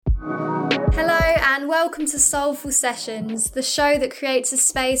Hello and welcome to Soulful Sessions, the show that creates a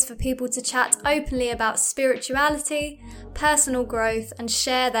space for people to chat openly about spirituality, personal growth, and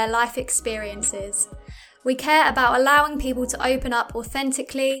share their life experiences. We care about allowing people to open up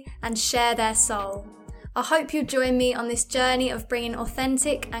authentically and share their soul. I hope you'll join me on this journey of bringing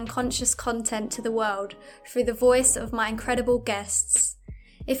authentic and conscious content to the world through the voice of my incredible guests.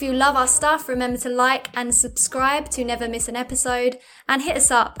 If you love our stuff, remember to like and subscribe to never miss an episode, and hit us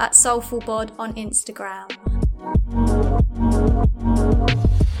up at SoulfulBod on Instagram.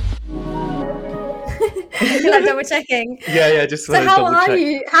 Feel like double checking. Yeah, just so how are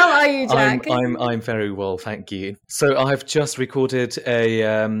you? How are you, Jack? I'm very well, thank you. So I've just recorded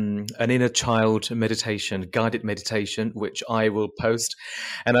an inner child meditation, guided meditation, which I will post,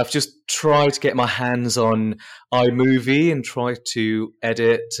 and I've just tried to get my hands on iMovie and try to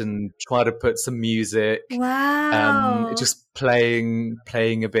edit and try to put some music. Wow. Just playing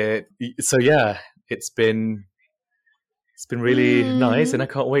a bit. So yeah, it's been really nice, and I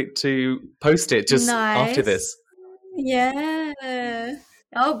can't wait to post it just after this. Yeah.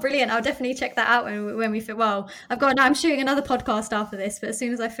 Oh, brilliant. I'll definitely check that out when we fit. Well, I'm shooting another podcast after this, but as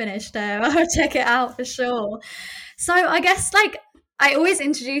soon as I finished, I'll check it out for sure. So I guess I always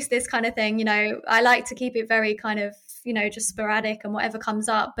introduce this kind of thing, I like to keep it very kind of, just sporadic and whatever comes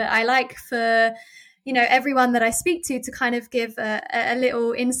up, but I like for everyone that I speak to kind of give a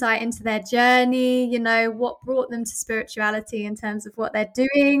little insight into their journey, what brought them to spirituality in terms of what they're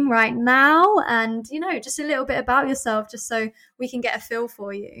doing right now, and, just a little bit about yourself, just so we can get a feel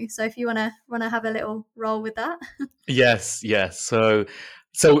for you. So if you want to have a little roll with that. Yes. So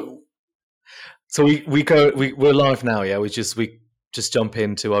we're live now. Yeah. We just jump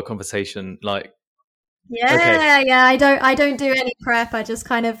into our conversation. Yeah. I don't do any prep. I just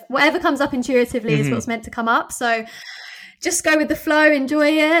kind of whatever comes up intuitively is what's meant to come up. So just go with the flow,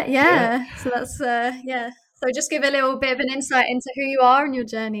 enjoy it. Yeah. So that's So just give a little bit of an insight into who you are and your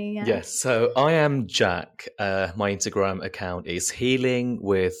journey. Yeah. Yes. So I am Jack. My Instagram account is Healing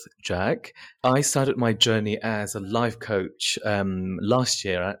with Jack. I started my journey as a life coach last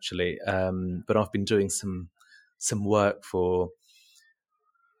year, actually, but I've been doing some work for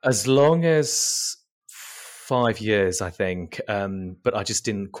as long as 5 years, I think, but I just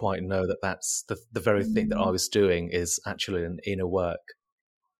didn't quite know that that's the very thing that I was doing is actually an inner work,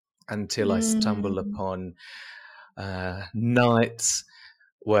 until I stumbled upon nights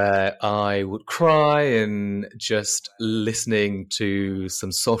where I would cry, and just listening to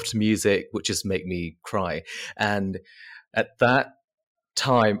some soft music would just make me cry. And at that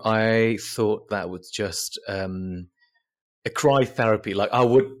time, I thought that was just a cry therapy.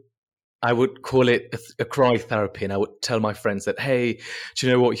 I would call it a cry therapy, and I would tell my friends that, hey, do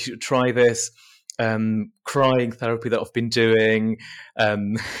you know what, you should try this crying therapy that I've been doing,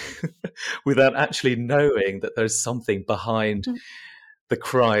 without actually knowing that there's something behind the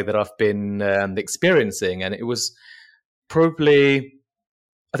cry that I've been experiencing. And it was probably,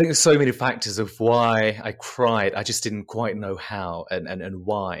 I think there's so many factors of why I cried. I just didn't quite know how and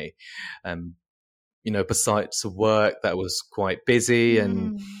why. Besides the work that was quite busy,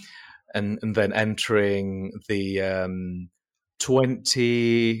 and then entering the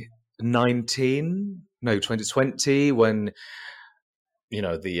 2020 when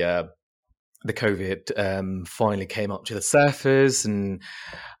the COVID finally came up to the surface, and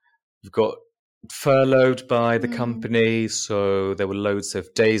we've got furloughed by the company, so there were loads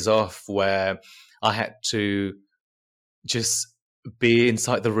of days off where I had to just be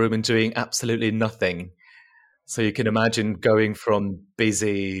inside the room and doing absolutely nothing. So you can imagine going from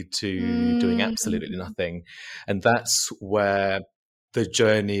busy to doing absolutely nothing. And that's where the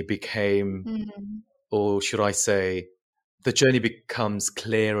journey became, or should I say, the journey becomes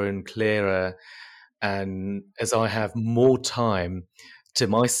clearer and clearer. And as I have more time to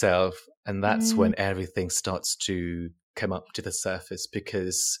myself, and that's when everything starts to come up to the surface,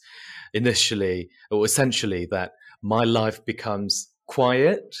 because essentially that my life becomes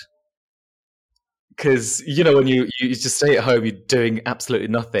quiet. Because, when you just stay at home, you're doing absolutely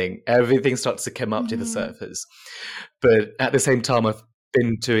nothing, everything starts to come up to the surface. But at the same time, I've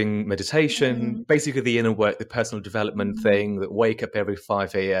been doing meditation, basically the inner work, the personal development thing, that wake up every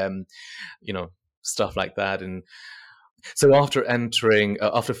 5 a.m., stuff like that. And so after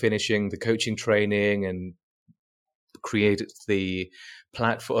finishing the coaching training and created the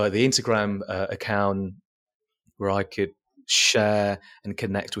platform, the Instagram account where I could share and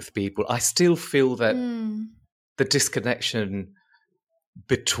connect with people, I still feel that the disconnection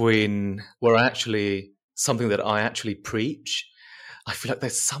between something that I actually preach I feel like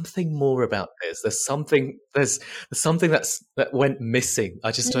there's something more about this. There's something that went missing.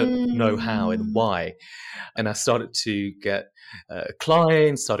 I just don't know how and Mm. why. And I started to get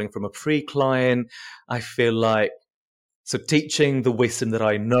clients, starting from a pre-client. I feel like, so teaching the wisdom that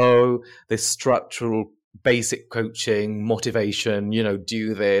I know, this structural basic coaching, motivation,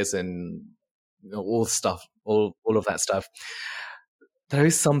 do this and all stuff, all of that stuff. There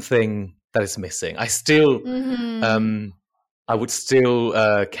is something that is missing. I would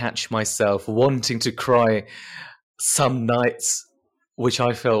still catch myself wanting to cry some nights, which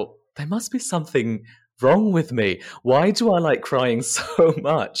I felt there must be something wrong with me. Why do I like crying so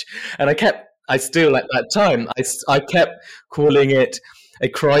much? And I still at that time, I kept calling it a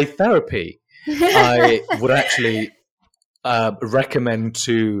cry therapy. I would actually recommend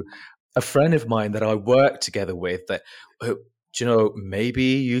to a friend of mine that I work together with that, maybe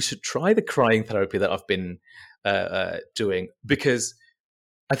you should try the crying therapy that I've been doing, because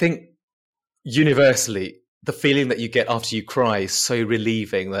I think universally the feeling that you get after you cry is so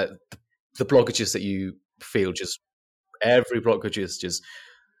relieving that the blockages that you feel, just every blockage is just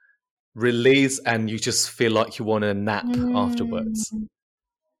release, and you just feel like you want to nap afterwards.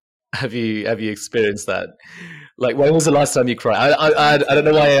 Have you experienced that? Like, when was the last time you cried? I don't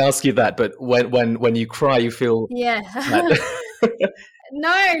know why I ask you that, but when you cry, you feel Yeah.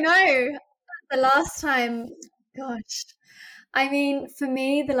 No. The last time, gosh. I mean, for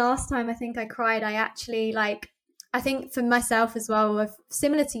me, the last time I think I cried, I think for myself as well, I've,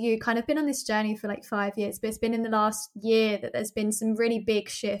 similar to you, kind of been on this journey for like 5 years, but it's been in the last year that there's been some really big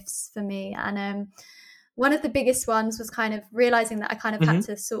shifts for me. And one of the biggest ones was kind of realizing that I kind of had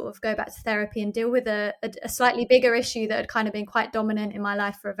to sort of go back to therapy and deal with a slightly bigger issue that had kind of been quite dominant in my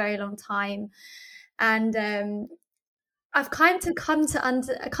life for a very long time. And I've kind of come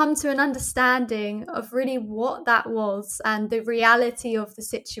to an understanding of really what that was and the reality of the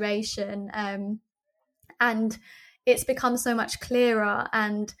situation. And it's become so much clearer.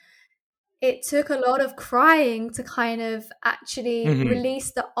 And it took a lot of crying to kind of actually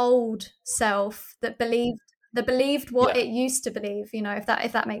release the old self that believed what it used to believe, if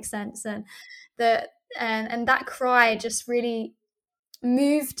that makes sense. And that cry just really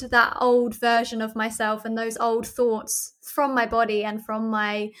moved that old version of myself and those old thoughts from my body and from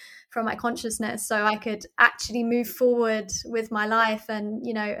my consciousness, so I could actually move forward with my life. And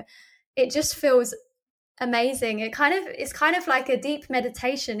it just feels amazing. It's kind of like a deep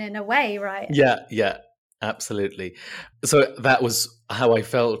meditation in a way, right? Yeah, absolutely. So that was how I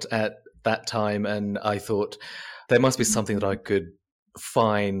felt at that time, and I thought there must be something that I could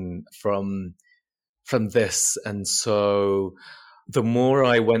find from this. And so the more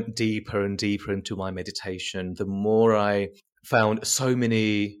I went deeper and deeper into my meditation, the more I found so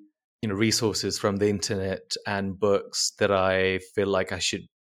many resources from the internet and books that I feel like I should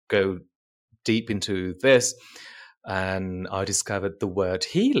go deep into this. And I discovered the word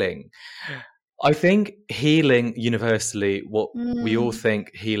healing. I think healing universally, what we all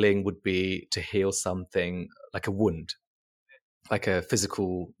think healing would be to heal something like a wound, like a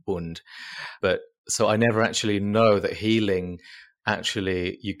physical wound. But so I never actually know that healing,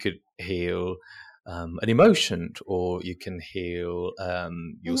 actually, you could heal an emotion, or you can heal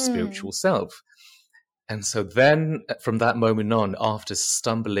your spiritual self. And so then from that moment on, after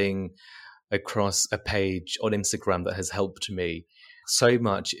stumbling across a page on Instagram that has helped me so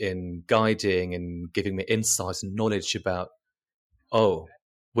much in guiding and giving me insights and knowledge about,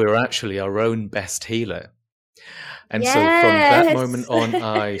 we're actually our own best healer. And so from that moment on,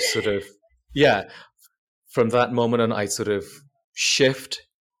 I sort of, shift,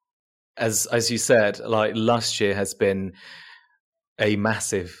 as you said, like last year has been a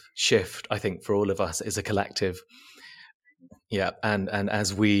massive shift, I think, for all of us as a collective. Yeah. And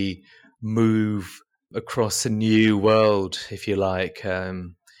as we move across a new world, if you like,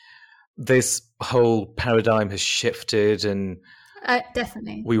 this whole paradigm has shifted, and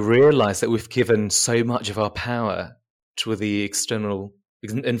definitely we realize that we've given so much of our power to the external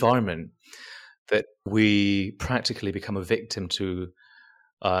environment that we practically become a victim to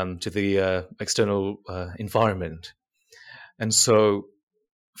the external environment. And so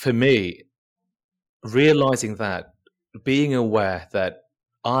for me, realizing that, being aware that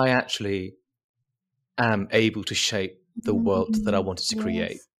I actually am able to shape the world that I wanted to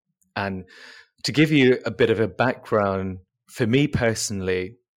create. And to give you a bit of a background, for me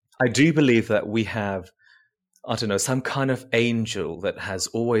personally, I do believe that we have, I don't know, some kind of angel that has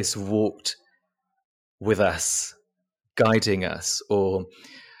always walked with us, guiding us, or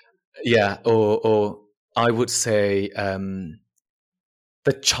I would say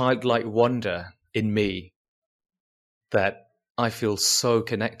the childlike wonder in me that I feel so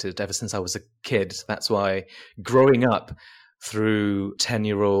connected ever since I was a kid. That's why growing up through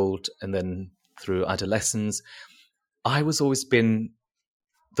 10-year-old and then through adolescence, I was always been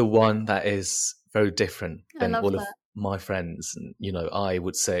the one that is very different I than love all of that. my friends. And, I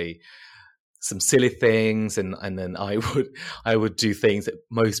would say some silly things, and then I would do things that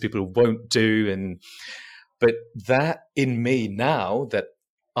most people won't do. But that in me, now that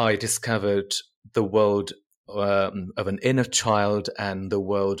I discovered the world of an inner child and the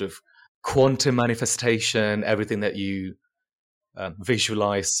world of quantum manifestation, everything that you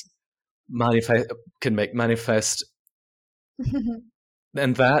visualize can make manifest.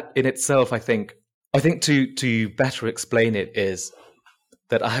 And that in itself, I think to better explain it is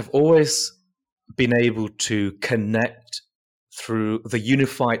that I have always been able to connect through the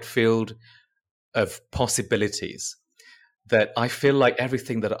unified field of possibilities. That I feel like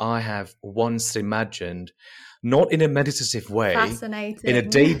everything that I have once imagined, not in a meditative way, Fascinating. in a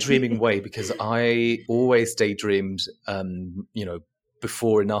daydreaming way, because I always daydreamed,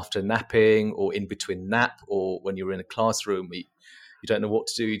 before and after napping, or in between nap, or when you're in a classroom, you don't know what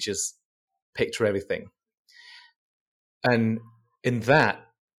to do, you just picture everything. And in that,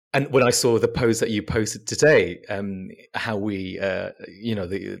 and when I saw the post that you posted today, how we, how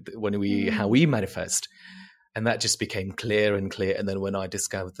we manifest, and that just became clear and clear. And then when I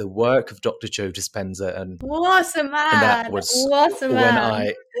discovered the work of Dr. Joe Dispenza, and what a man! And that was what a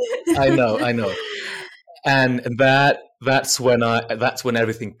man! When I know, and that's when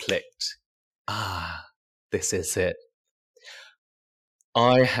everything clicked. This is it.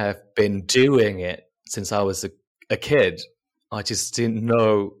 I have been doing it since I was a kid. I just didn't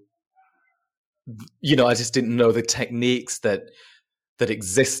know, the techniques that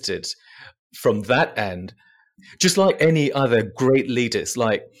existed from that end. Just like any other great leaders,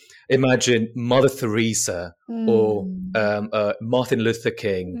 like imagine Mother Teresa or Martin Luther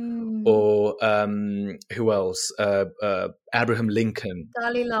King or who else? Abraham Lincoln,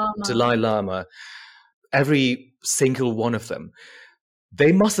 Dalai Lama. Every single one of them,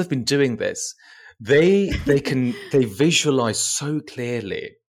 they must have been doing this. They visualize so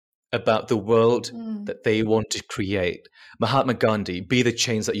clearly about the world that they want to create. Mahatma Gandhi, be the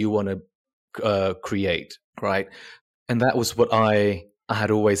change that you want to create, right? And that was what I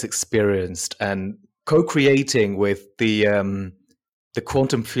had always experienced. And co-creating with the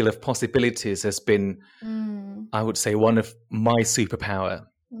quantum field of possibilities has been, I would say, one of my superpower.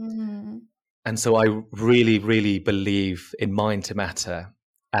 And so I really, really believe in mind to matter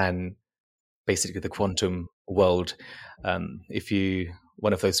and basically the quantum world. If you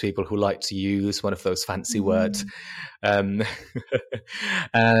one of those people who like to use one of those fancy words, and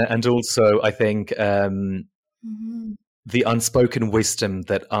also I think the unspoken wisdom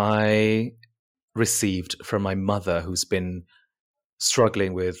that I received from my mother, who's been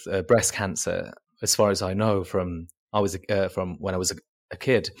struggling with breast cancer, as far as I know, from when I was a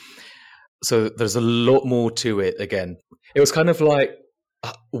kid. So there's a lot more to it. Again, it was kind of like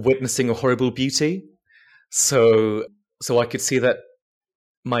witnessing a horrible beauty. So I could see that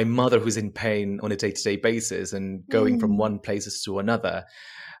my mother, who's in pain on a day-to-day basis and going from one place to another,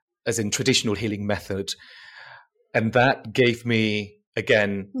 as in traditional healing method, and that gave me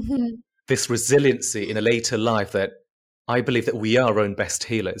again this resiliency in a later life that I believe that we are our own best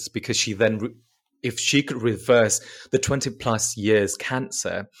healers, because she then, if she could reverse the 20 plus years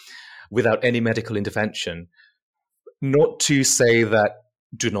cancer without any medical intervention, not to say that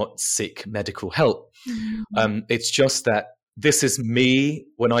do not seek medical help. It's just that this is me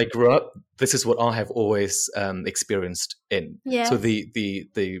when I grew up. This is what I have always experienced in. Yeah. So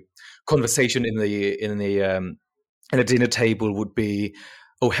the conversation in a dinner table would be,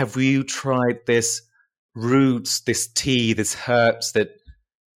 "Oh, have you tried this roots, this tea, this herbs that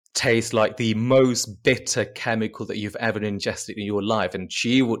taste like the most bitter chemical that you've ever ingested in your life?" And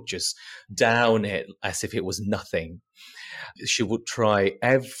she would just down it as if it was nothing. She would try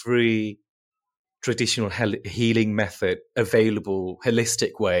every traditional healing method available,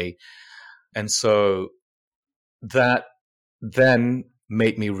 holistic way. And so that then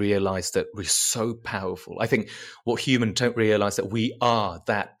made me realize that we're so powerful. I think what humans don't realize, that we are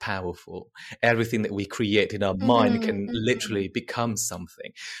that powerful. Everything that we create in our mind can literally become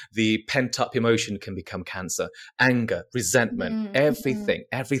something. The pent-up emotion can become cancer, anger, resentment,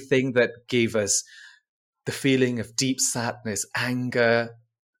 everything that gave us the feeling of deep sadness, anger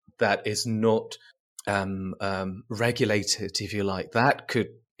that is not regulated, if you like, that could,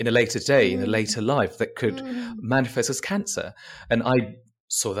 in a later day, in a later life, that could manifest as cancer. And I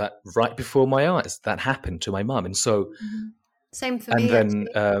saw that right before my eyes. That happened to my mum. And so same for me. And then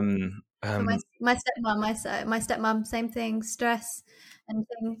For Um, my stepmom, same thing, stress and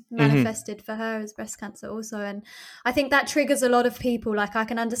things mhm, manifested for her as breast cancer also. And I think that triggers a lot of people. Like, I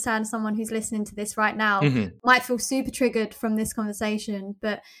can understand someone who's listening to this right now mhm. might feel super triggered from this conversation,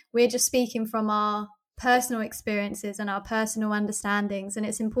 but we're just speaking from our personal experiences and our personal understandings. And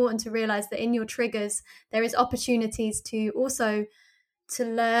it's important to realize that in your triggers, there is opportunities to also to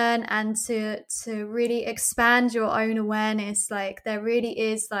learn and to really expand your own awareness. Like, there really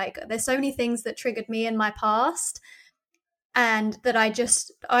is, like, there's so many things that triggered me in my past, and that I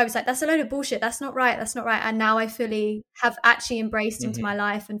was like, that's a load of bullshit, that's not right, that's not right. And now I fully have actually embraced into my Mhm.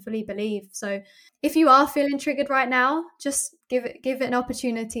 life and fully believe. So if you are feeling triggered right now, just give it an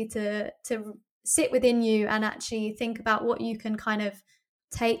opportunity to sit within you and actually think about what you can kind of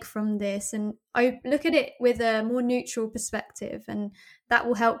take from this, and look at it with a more neutral perspective, and that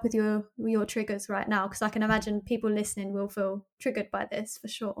will help with your triggers right now, because I can imagine people listening will feel triggered by this for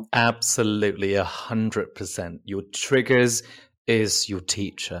sure. Absolutely, 100%. Your triggers is your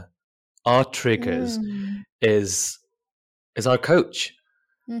teacher. Our triggers Mm. is our coach.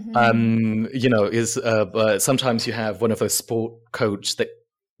 Mm-hmm. Is sometimes you have one of those sport coach that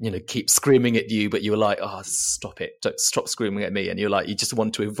keeps screaming at you, but you're like, oh, stop it, don't stop screaming at me, and you're like, you just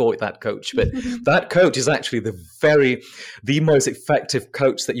want to avoid that coach, but that coach is actually the most effective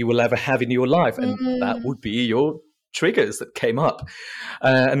coach that you will ever have in your life, and that Mm. would be your triggers that came up,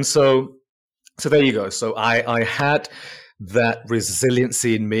 and so there you go. So I had that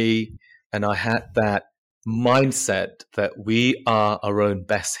resiliency in me, and I had that mindset that we are our own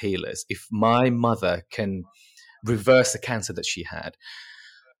best healers. If my mother can reverse the cancer that she had,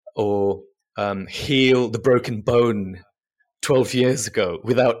 or heal the broken bone 12 years ago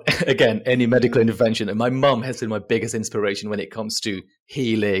without, again, any medical Mm. intervention, and my mum has been my biggest inspiration when it comes to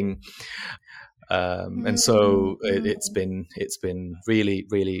healing. And so it's been really,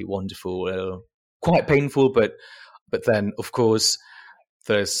 really wonderful. Quite painful, but then of course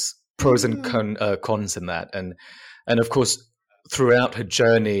there's pros and Mm. cons in that, and of course throughout her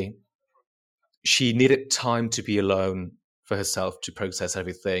journey, she needed time to be alone for herself to process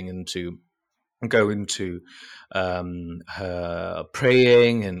everything and to go into her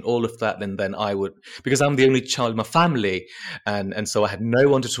praying and all of that. And then I would, because I'm the only child in my family, and so I had no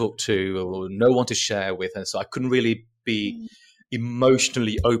one to talk to or no one to share with, and so I couldn't really be Mm.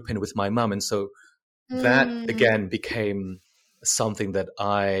 emotionally open with my mum. And so that Mm. again became something that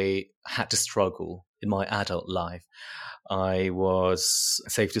I had to struggle in my adult life. I was,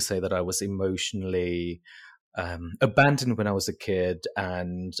 safe to say that I was emotionally abandoned when I was a kid,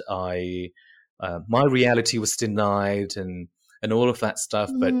 and my reality was denied, and all of that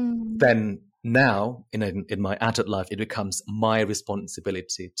stuff. But Mm. then now in my adult life, it becomes my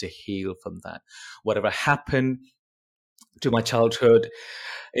responsibility to heal from that. Whatever happened to my childhood,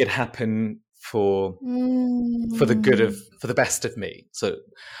 it happened for the good of, Mm. for the best of me. So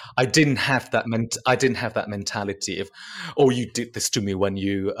I didn't have that mentality of, oh, you did this to me when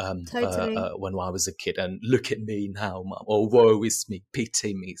Totally. when I was a kid, and look at me now, mum, or woe is me,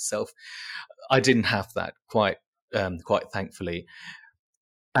 pity me. Self, I didn't have that, quite thankfully,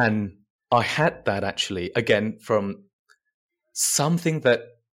 and I had that actually again from something that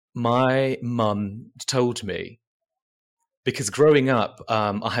my mum told me, because growing up,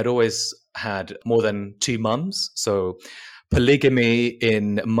 I had always had more than two mums. So polygamy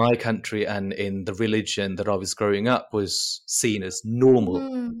in my country and in the religion that I was growing up was seen as normal.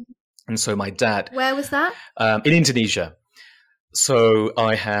 Mhm. And so my dad, Where was that? in Indonesia, so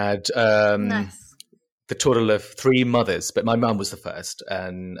I had Nice. the total of three mothers, but my mum was the first,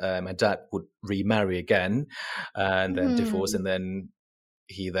 and my dad would remarry again, and then divorce, Mhm. and then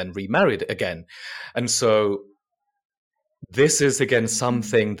he then remarried again, and so this is again Mhm.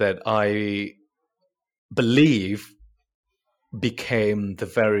 something that I believe became the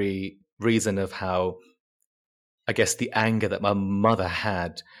very reason of how, I guess, the anger that my mother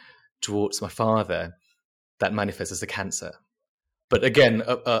had towards my father that manifests as a cancer. But again,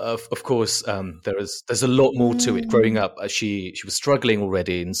 of course, there's a lot more to it. Growing Mm. up, she was struggling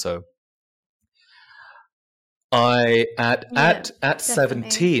already, and so I Yeah, at definitely.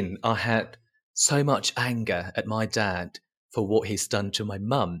 17, I had so much anger at my dad for what he's done to my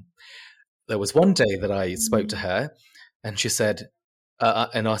mum. There was one day that I spoke to Mm. her, and she said,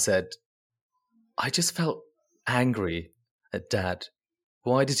 and I said, I just felt angry at dad.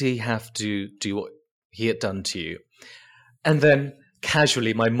 Why did he have to do what he had done to you? And then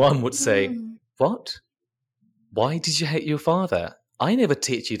casually, my mom would say, Mm. what? Why did you hate your father? I never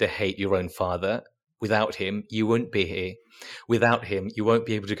teach you to hate your own father. Without him, you won't be here. Without him, you won't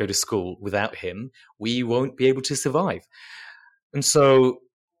be able to go to school. Without him, we won't be able to survive. And so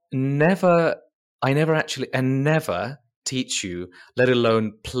never, I never actually, and never teach you, let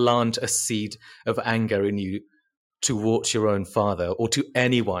alone plant a seed of anger in you towards your own father or to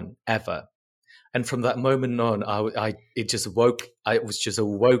anyone ever. And from that moment on, I was just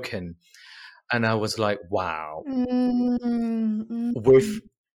awoken, and I was like, wow, with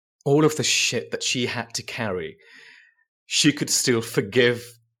all of the shit that she had to carry, she could still forgive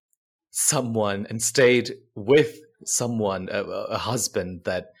someone and stayed with someone, a husband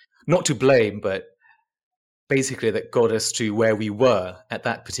that, not to blame, but basically that got us to where we were at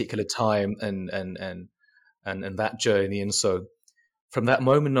that particular time and that journey. And so from that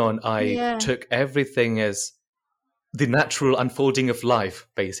moment on, I took everything as the natural unfolding of life,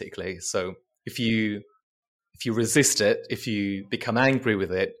 basically. So if you resist it, if you become angry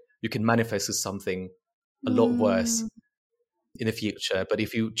with it, you can manifest as something a lot worse in the future. But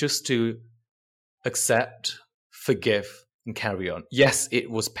if you just to accept, forgive, and carry on. Yes, it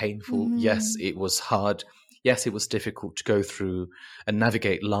was painful. Yes, it was hard. Yes, it was difficult to go through and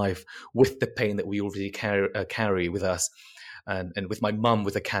navigate life with the pain that we already carry with us, and with my mum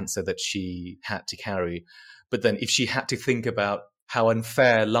with the cancer that she had to carry. But then if she had to think about how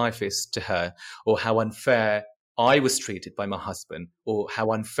unfair life is to her, or how unfair I was treated by my husband, or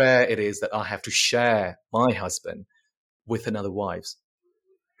how unfair it is that I have to share my husband with another wife,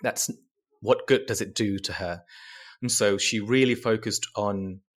 that's what good does it do to her? And so she really focused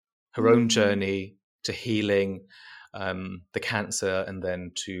on her own journey to healing the cancer, and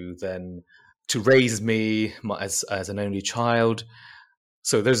then to raise me as an only child.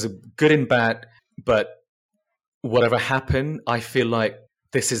 So there's a good and bad, but whatever happened, I feel like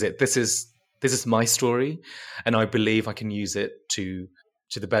this is it. This is my story, and I believe I can use it to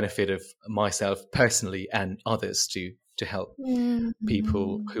the benefit of myself personally and others to help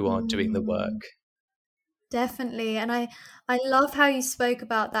people who are doing the work. Definitely. And I love how you spoke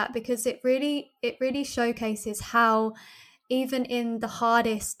about that, because it really showcases how even in the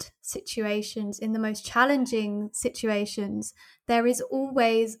hardest situations, in the most challenging situations, there is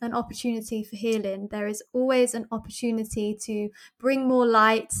always an opportunity for healing. There is always an opportunity to bring more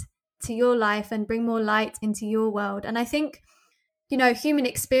light to your life and bring more light into your world. And I think, human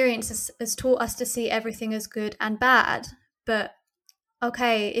experience has taught us to see everything as good and bad. But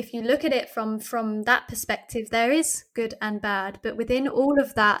okay, if you look at it from that perspective, there is good and bad, but within all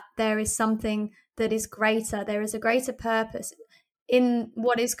of that, there is something that is greater. There is a greater purpose in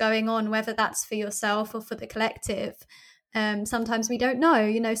what is going on, whether that's for yourself or for the collective. Sometimes we don't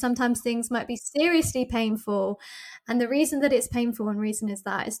know, sometimes things might be seriously painful. And the reason that it's painful, and reason is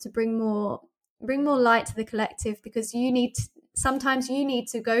to bring more light to the collective, because sometimes you need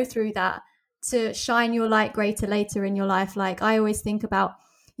to go through that to shine your light greater later in your life. Like I always think about,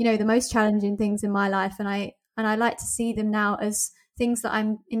 the most challenging things in my life, and I like to see them now as things that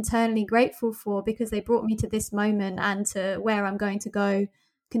I'm internally grateful for, because they brought me to this moment and to where I'm going to go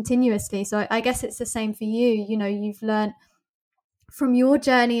continuously. So I guess it's the same for you. You've learned from your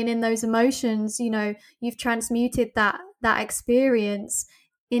journey, and in those emotions, you've transmuted that experience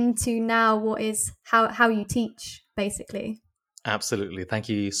into now what is how you teach, basically. Absolutely. Thank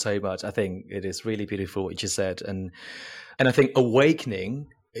you so much. I think it is really beautiful what you just said. And I think awakening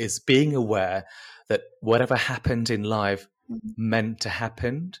is being aware that whatever happened in life meant to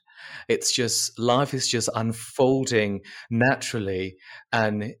happen. It's just, life is just unfolding naturally.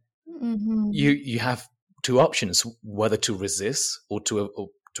 And you have two options, whether to resist or to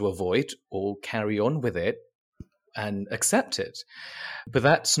avoid or carry on with it and accept it. But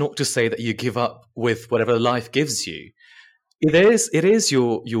that's not to say that you give up with whatever life gives you. It is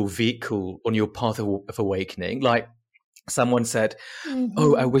your vehicle on your path of awakening. Like someone said,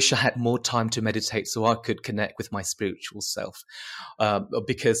 oh, I wish I had more time to meditate so I could connect with my spiritual self,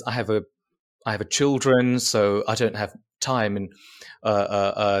 because I have children, so I don't have time and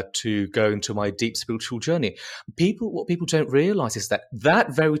to go into my deep spiritual journey. What people don't realize is that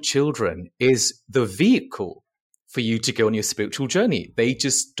very children is the vehicle for you to go on your spiritual journey. They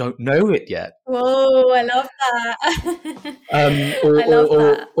just don't know it yet. Whoa, I love that.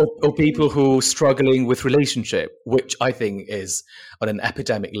 Or people who are struggling with relationship, which I think is on an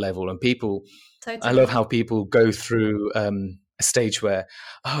epidemic level. And people, totally. I love how people go through a stage where,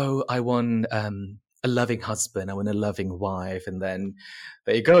 I want a loving husband, I want a loving wife. And then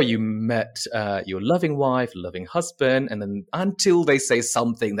there you go, you met your loving wife, loving husband, and then until they say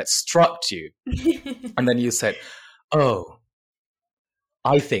something that struck you, and then you said, oh,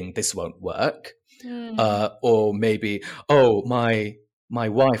 I think this won't work. Or maybe, my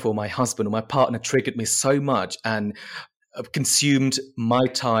wife or my husband or my partner triggered me so much and consumed my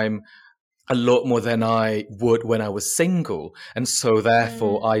time a lot more than I would when I was single. And so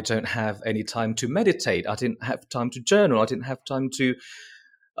therefore I don't have any time to meditate. I didn't have time to journal. I didn't have time to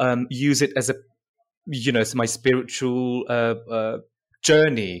use it as a, it's my spiritual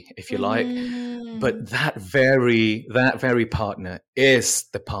journey, if you like. But that very partner is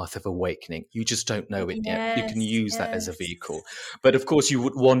the path of awakening. You just don't know it yet. You can use that as a vehicle. But of course you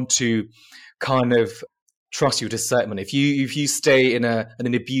would want to kind of trust your discernment. If you stay in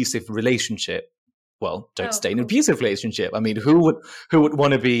an abusive relationship, well, don't stay in an abusive relationship. I mean, who would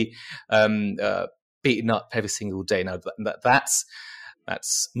want to be beaten up every single day? Now, that's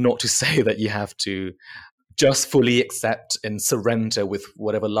not to say that you have to just fully accept and surrender with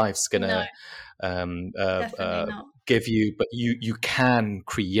whatever life's gonna give you. But you can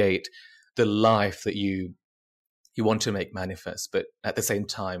create the life that you want to make manifest. But at the same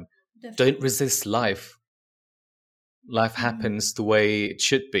time, don't resist life. Life happens the way it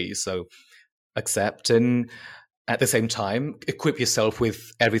should be. So accept, and at the same time, equip yourself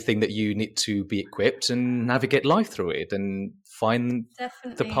with everything that you need to be equipped, and navigate life through it and find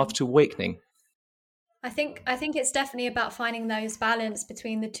the path to awakening. I think it's definitely about finding those balance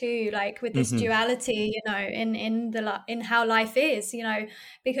between the two, like with this duality, in how life is,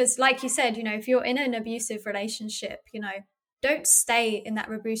 because like you said, if you're in an abusive relationship, don't stay in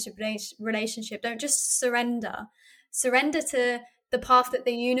that abusive relationship. Don't just surrender to the path that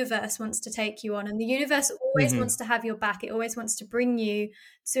the universe wants to take you on. And the universe always wants to have your back. It always wants to bring you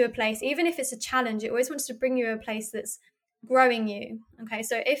to a place, even if it's a challenge, it always wants to bring you to a place that's growing you. Okay.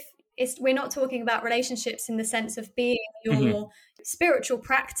 So we're not talking about relationships in the sense of being your spiritual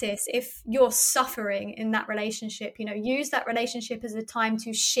practice. If you're suffering in that relationship, use that relationship as a time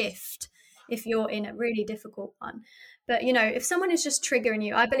to shift if you're in a really difficult one. But, if someone is just triggering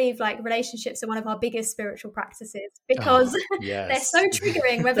you, I believe like relationships are one of our biggest spiritual practices, because they're so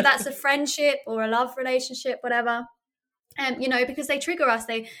triggering, whether that's a friendship or a love relationship, whatever. Because they trigger us.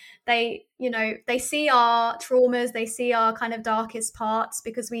 They see our traumas, they see our kind of darkest parts,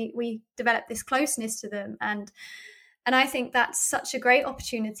 because we develop this closeness to them. And I think that's such a great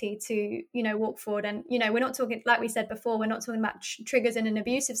opportunity to, walk forward. And, we're not talking, like we said before, we're not talking about triggers in an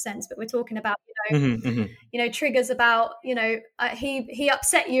abusive sense, but we're talking about, triggers about, he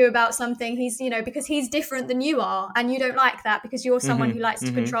upset you about something. He's, because he's different than you are, and you don't like that because you're someone who likes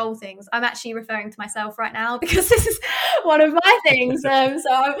to control things. I'm actually referring to myself right now because this is one of my things. So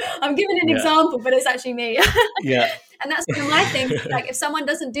I'm giving an example, but it's actually me. And that's one of my things. Like if someone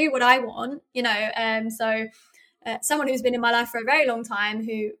doesn't do what I want, someone who's been in my life for a very long time,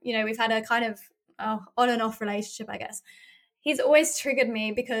 who, we've had a kind of on and off relationship, I guess. He's always triggered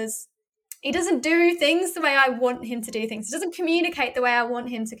me because he doesn't do things the way I want him to do things. He doesn't communicate the way I want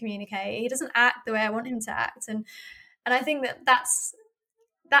him to communicate. He doesn't act the way I want him to act. And I think that's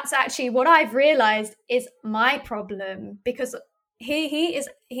actually what I've realized is my problem, because he has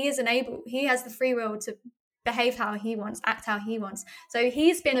the free will to behave how he wants, act how he wants. So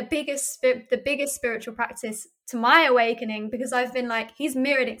he's been the biggest spiritual practice to my awakening, because I've been like, he's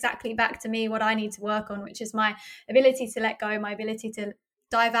mirrored exactly back to me what I need to work on, which is my ability to let go, my ability to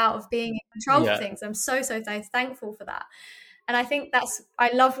dive out of being in control of things. I'm so thankful for that. And I think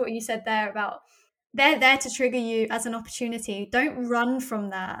I love what you said there about they're there to trigger you as an opportunity. Don't run from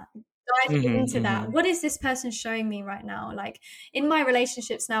that. Dive into that. What is this person showing me right now? Like in my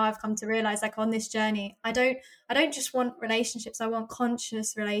relationships now, I've come to realize, like on this journey, I don't just want relationships. I want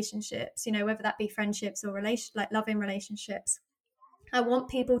conscious relationships, whether that be friendships or like loving relationships. I want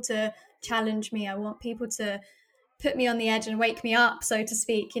people to challenge me. I want people to put me on the edge and wake me up, so to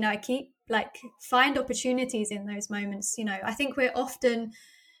speak. I keep find opportunities in those moments. I think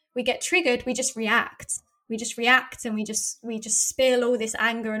we get triggered, we just react and we just spill all this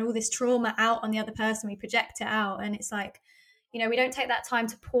anger and all this trauma out on the other person. We project it out, and it's like, we don't take that time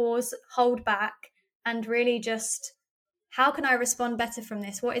to pause, hold back, and really just, how can I respond better from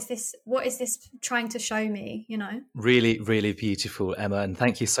this? What is this trying to show me? Really, really beautiful, Emma, and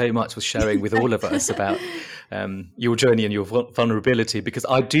thank you so much for sharing with all of us about your journey and your vulnerability, because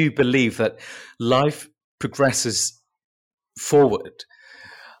I do believe that life progresses forward.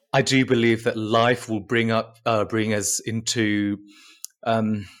 I do believe that life will bring us into, I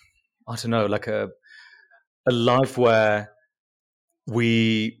don't know, like a life where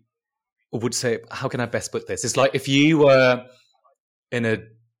we would say, how can I best put this? It's like if you were in a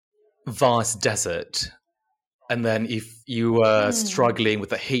vast desert, and then if you were struggling with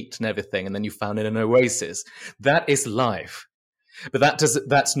the heat and everything, and then you found an oasis, that is life. But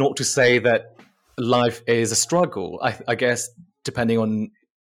that's not to say that life is a struggle. I guess depending on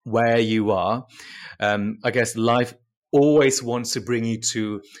where you are, I guess life always wants to bring you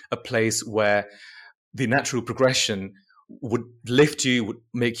to a place where the natural progression would lift you, would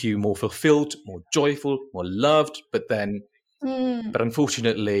make you more fulfilled, more joyful, more loved. But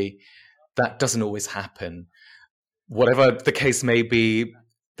unfortunately, that doesn't always happen. Whatever the case may be,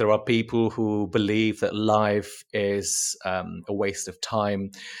 there are people who believe that life is a waste of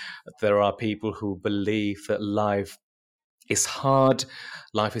time. There are people who believe that life is hard,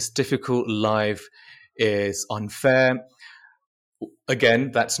 life is difficult, life is unfair.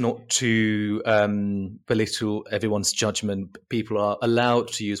 Again, that's not to belittle everyone's judgment. People are allowed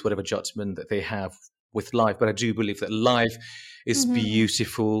to use whatever judgment that they have with life. But I do believe that life is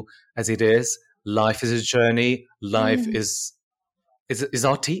beautiful as it is. Life is a journey. Life is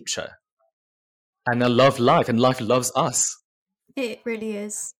our teacher. And I love life, and life loves us. It really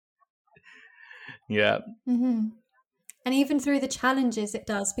is. Yeah. And even through the challenges it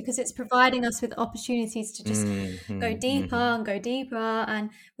does, because it's providing us with opportunities to just go deeper and go deeper. And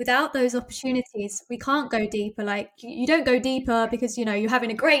without those opportunities, we can't go deeper. Like, you don't go deeper because, you know, you're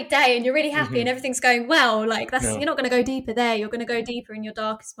having a great day and you're really happy and everything's going well. Like, you're not going to go deeper there. You're going to go deeper in your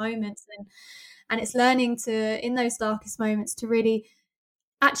darkest moments. And it's learning to, in those darkest moments, to really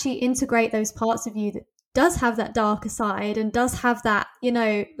actually integrate those parts of you that does have that darker side and does have that, you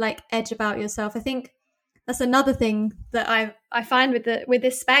know, like, edge about yourself. I think that's another thing that I find with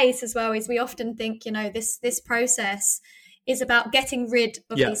this space as well, is we often think, you know, this process is about getting rid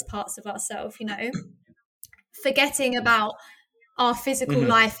of these parts of ourselves, you know, forgetting about our physical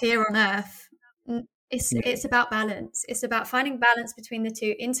life here on earth. It's about balance. It's about finding balance between the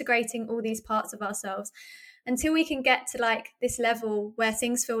two, integrating all these parts of ourselves until we can get to like this level where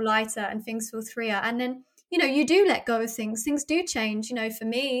things feel lighter and things feel freer. And then, you know, you do let go of things do change. You know, for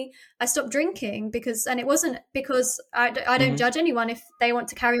me, I stopped drinking and it wasn't because I don't judge anyone if they want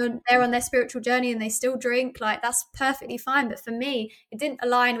to carry on, they're on their spiritual journey and they still drink, like, that's perfectly fine. But for me, it didn't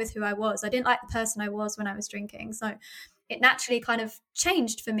align with who I was. I didn't like the person I was when I was drinking. So it naturally kind of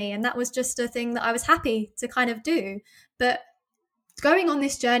changed for me. And that was just a thing that I was happy to kind of do. But going on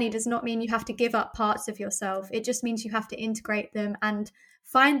this journey does not mean you have to give up parts of yourself. It just means you have to integrate them and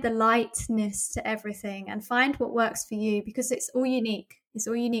find the lightness to everything and find what works for you, because it's all unique. It's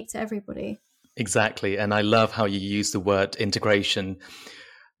all unique to everybody. Exactly. And I love how you use the word integration.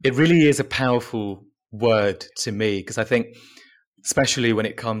 It really is a powerful word to me, because I think, especially when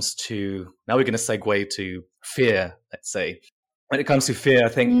it comes to, now we're going to segue to fear, let's say. When it comes to fear, I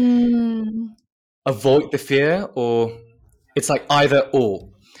think avoid the fear, or it's like either or.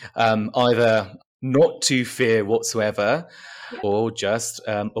 Either not to fear whatsoever, or just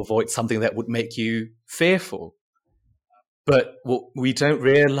avoid something that would make you fearful. But what we don't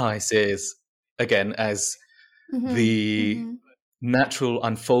realize is, again, as the natural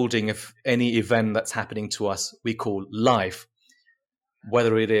unfolding of any event that's happening to us, we call life,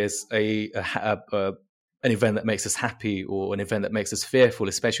 whether it is an event that makes us happy or an event that makes us fearful,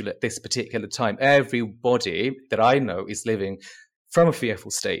 especially at this particular time. Everybody that I know is living from a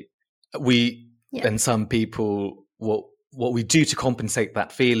fearful state. And some people, what we do to compensate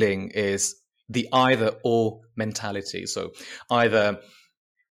that feeling is the either or mentality. So either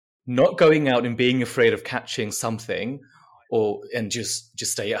not going out and being afraid of catching something, and just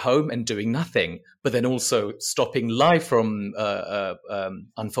stay at home and doing nothing, but then also stopping life from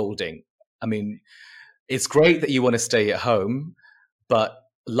unfolding. I mean, it's great that you want to stay at home, but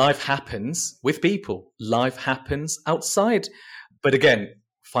life happens with people. Life happens outside. But again,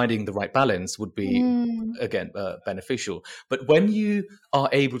 finding the right balance would be, beneficial. But when you are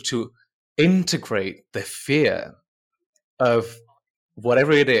able to integrate the fear of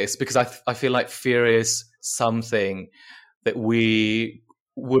whatever it is, because I feel like fear is something that we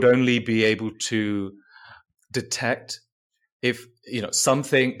would only be able to detect if, you know,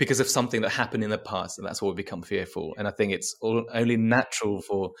 something, because of something that happened in the past, and that's why we become fearful. And I think it's only natural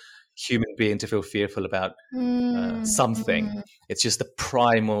for human being to feel fearful about something. It's just the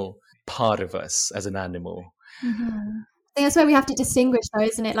primal part of us as an animal. I think that's where we have to distinguish, though,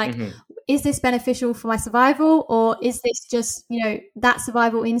 isn't it? Like, is this beneficial for my survival, or is this just, you know, that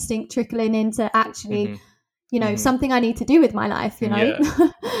survival instinct trickling into actually, you know, something I need to do with my life, you know?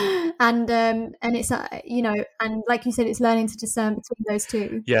 And it's, you know, and like you said, it's learning to discern between those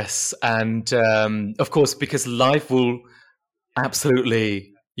two. Yes. And of course, because life will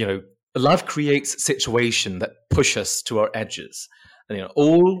absolutely, you know, life creates situation that push us to our edges. And, you know,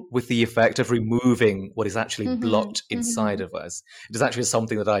 all with the effect of removing what is actually blocked inside of us. It is actually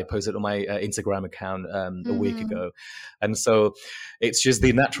something that I posted on my Instagram account a week ago. And so it's just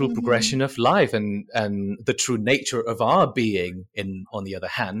the natural progression of life, and the true nature of our being, on the other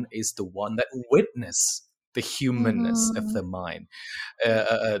hand, is the one that witness the humanness of the mind.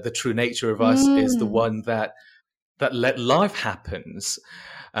 The true nature of us is the Mm. one that let life happens.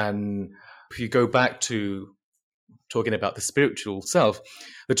 And if you go back to talking about the spiritual self,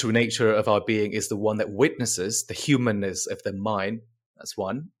 the true nature of our being is the one that witnesses the humanness of the mind. That's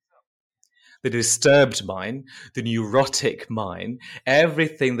one. The disturbed mind, the neurotic mind,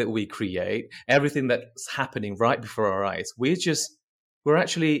 everything that we create, everything that's happening right before our eyes, we're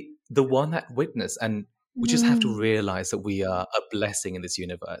actually the one that witness, and we just have to realize that we are a blessing in this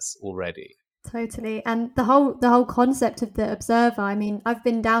universe already. Totally. And the whole concept of the observer, I mean, I've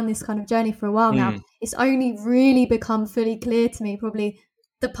been down this kind of journey for a while now. It's only really become fully clear to me probably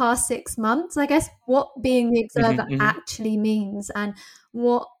the past 6 months, I guess, what being the observer actually means, and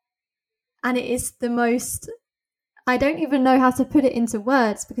it is the most, I don't even know how to put it into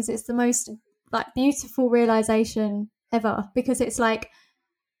words, because it's the most like beautiful realization ever, because it's like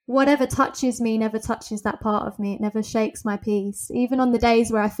whatever touches me never touches that part of me. It never shakes my peace. Even on the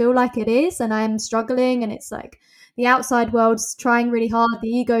days where I feel like it is and I am struggling and it's like the outside world's trying really hard, the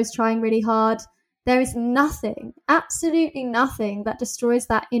ego's trying really hard, there is nothing, absolutely nothing that destroys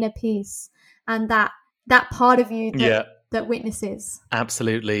that inner peace and that part of you that witnesses.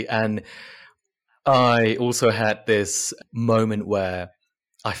 Absolutely. And I also had this moment where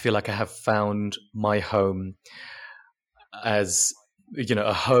I feel like I have found my home as,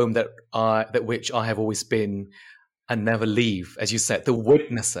 a home that which I have always been and never leave. As you said, the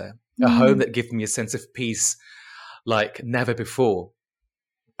witnesser, a home that gives me a sense of peace like never before.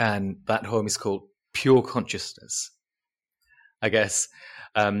 And that home is called pure consciousness, I guess,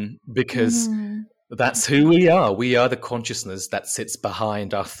 because that's who we are. We are the consciousness that sits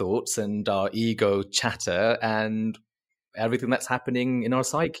behind our thoughts and our ego chatter and everything that's happening in our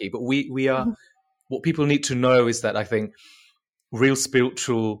psyche. But we are, what people need to know is that I think real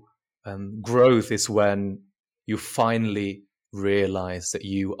spiritual growth is when you finally realize that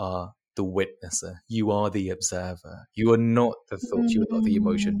you are the witnesser. You are the observer. You are not the thought. You are not the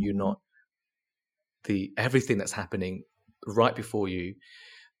emotion. You're not everything that's happening right before you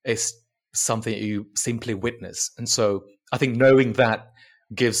is something that you simply witness. And so I think knowing that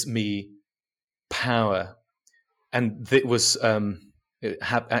gives me power. And it was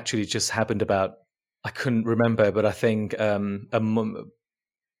actually just happened about, I couldn't remember, but I think a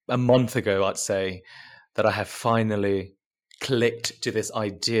month ago, I'd say, that I have finally clicked to this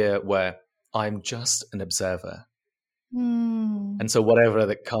idea where I'm just an observer. And so whatever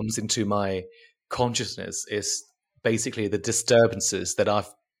that comes into my consciousness is basically the disturbances that I've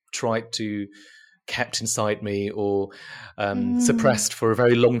tried to kept inside me or suppressed for a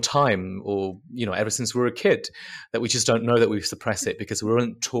very long time, or ever since we were a kid, that we just don't know that we've suppressed it because we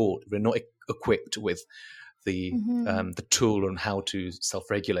weren't taught, we're not equipped with the tool on how to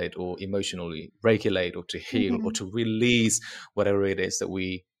self-regulate or emotionally regulate or to heal or to release whatever it is that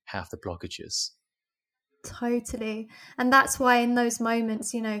we have the blockages. Totally. And that's why in those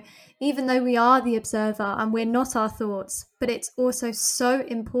moments, even though we are the observer and we're not our thoughts, but it's also so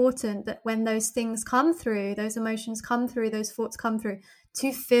important that when those things come through, those emotions come through, those thoughts come through,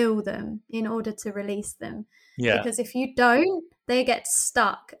 to feel them in order to release them. Yeah. Because if you don't, they get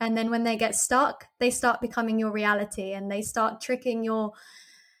stuck. And then when they get stuck, they start becoming your reality, and they start tricking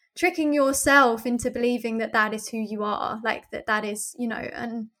yourself into believing that is who you are, like that is,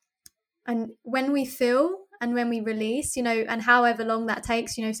 and when we feel and when we release, and however long that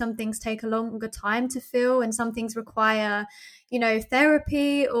takes, some things take a longer time to feel, and some things require,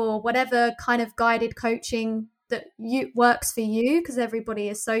 therapy or whatever kind of guided coaching that works for you, because everybody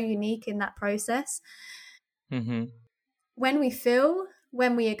is so unique in that process. When we feel,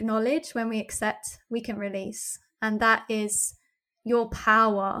 when we acknowledge, when we accept, we can release. And that is your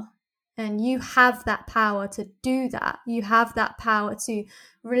power. And you have that power to do that. You have that power to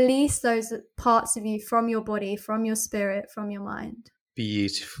release those parts of you from your body, from your spirit, from your mind.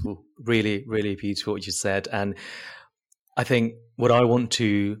 Beautiful. Really, really beautiful what you said. And I think what I want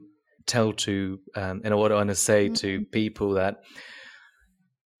to tell to, and what I want to say to people, that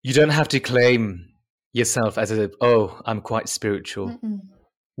you don't have to claim yourself as I'm quite spiritual.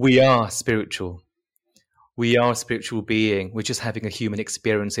 We are spiritual. We are a spiritual being. We're just having a human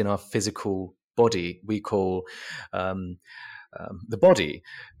experience in our physical body. We call the body.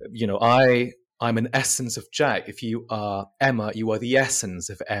 I'm an essence of Jack. If you are Emma, you are the essence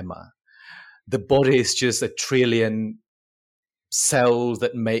of Emma. The body is just a trillion cells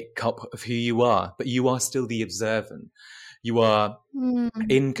that make up of who you are, but you are still the observant. You are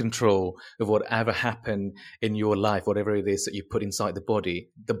in control of whatever happened in your life, whatever it is that you put inside the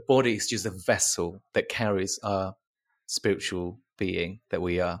body. The body is just a vessel that carries our spiritual being that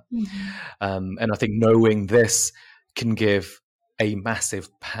we are. Mm-hmm. And I think knowing this can give a massive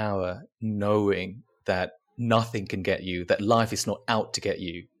power, knowing that nothing can get you, that life is not out to get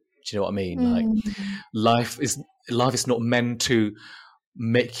you. Do you know what I mean? Like, life is not meant to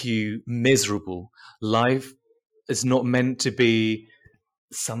make you miserable. Life is not meant to be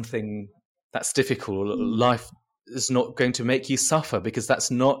something that's difficult. Life is not going to make you suffer, because that's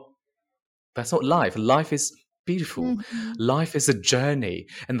not life. Life is beautiful. Life is a journey,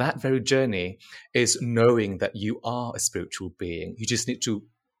 and that very journey is knowing that you are a spiritual being. You just need to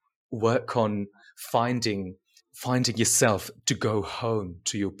work on finding yourself to go home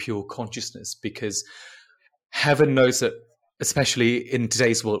to your pure consciousness, because heaven knows that, especially in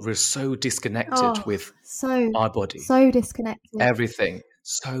today's world, we're so disconnected with our body. So disconnected. Everything.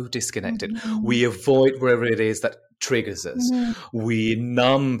 So disconnected. We avoid wherever it is that triggers us. We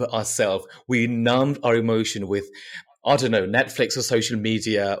numb ourselves. We numb our emotion with, I don't know, Netflix or social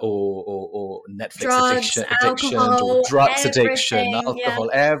media, or Netflix drugs, addiction, alcohol, or drugs addiction,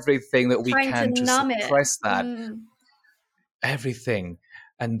 alcohol, everything that we trying can to suppress that. Everything.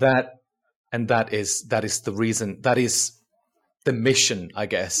 And that is the reason, that is the mission, I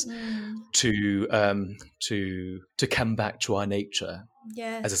guess, to come back to our nature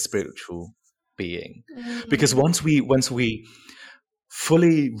as a spiritual being. Because once we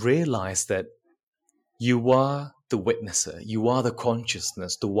fully realize that you are the witnesser, you are the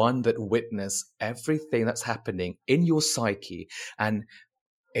consciousness, the one that witness everything that's happening in your psyche and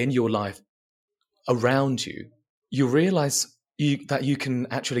in your life around you, you realize that you can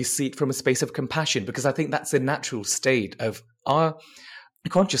actually see it from a space of compassion, because I think that's the natural state of our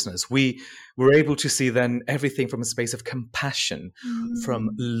consciousness. We're able to see then everything from a space of compassion, from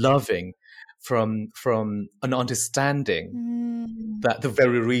loving, from an understanding that the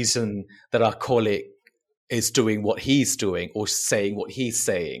very reason that our colleague is doing what he's doing or saying what he's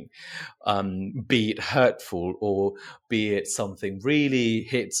saying, be it hurtful or be it something really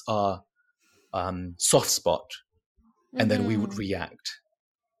hits our soft spot, and then we would react.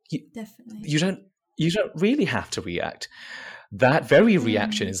 Definitely. You don't really have to react. That very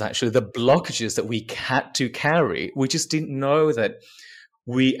reaction is actually the blockages that we had to carry. We just didn't know that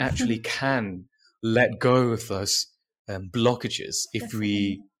we actually can let go of those blockages if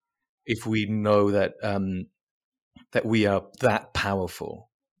we know that that we are that powerful.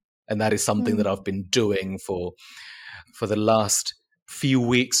 And that is something that I've been doing for the last few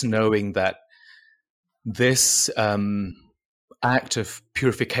weeks, knowing that this act of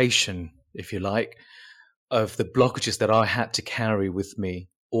purification, if you like, of the blockages that I had to carry with me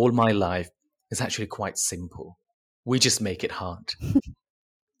all my life is actually quite simple. We just make it hard.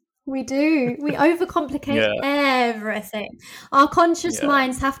 We do. We overcomplicate everything. Our conscious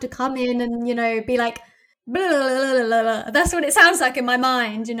minds have to come in and, be like, blah, blah, blah, blah, blah. That's what it sounds like in my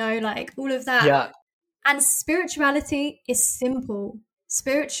mind, like all of that. Yeah. And spirituality is simple.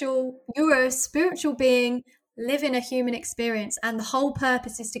 You're a spiritual being living a human experience, and the whole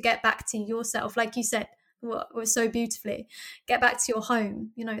purpose is to get back to yourself, like you said, was so beautifully, get back to your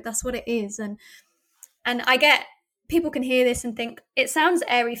home. That's what it is. And I get people can hear this and think it sounds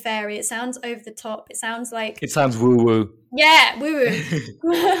airy fairy, it sounds over the top, it sounds woo woo. Yeah, woo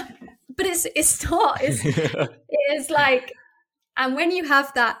woo. But it's not. It's like, and when you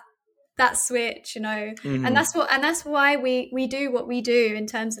have that switch, and that's why we do what we do in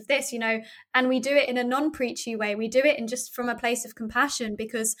terms of this, and we do it in a non-preachy way. We do it in just from a place of compassion,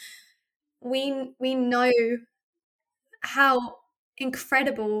 because we know how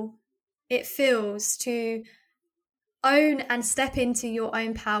incredible it feels to own and step into your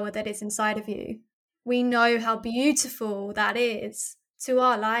own power that is inside of you. We know how beautiful that is to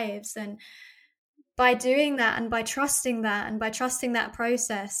our lives, and by doing that and by trusting that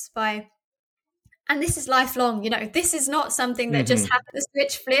process, and this is lifelong, this is not something that just happens, the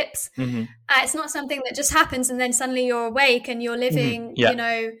switch flips. It's not something that just happens and then suddenly you're awake and you're living.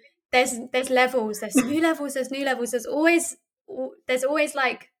 There's levels, there's new levels, there's always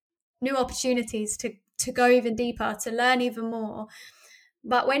like new opportunities to go even deeper, to learn even more.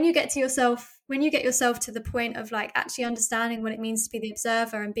 But when you get yourself to the point of like actually understanding what it means to be the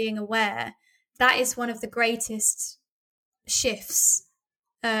observer and being aware, that is one of the greatest shifts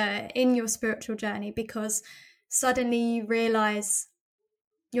in your spiritual journey, because suddenly you realize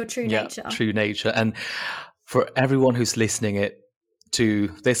your true nature. And for everyone who's listening to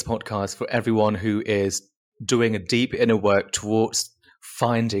this podcast, for everyone who is doing a deep inner work towards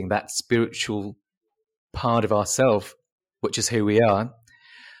finding that spiritual part of ourselves, which is who we are,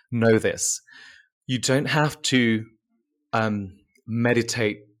 know this: you don't have to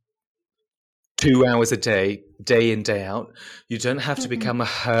meditate 2 hours a day, day in, day out. You don't have to Mm-mm. become a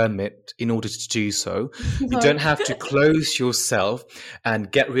hermit in order to do so. You No. don't have to close yourself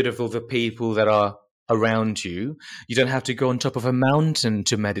and get rid of all the people that are around you. You don't have to go on top of a mountain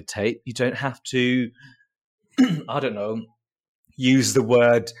to meditate. You don't have to, I don't know, use the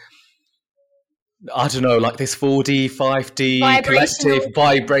word, I don't know, like this 4D, 5D, collective,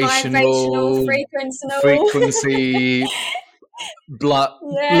 vibrational, frequency, blood.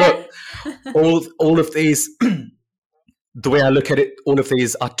 Yeah, Look, all of these, the way I look at it, all of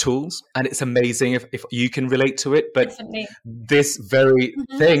these are tools, and it's amazing if you can relate to it. But definitely. this very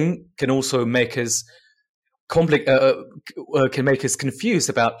thing can also make us can make us confused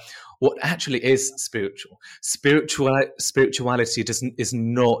about what actually is spiritual. Spirituality is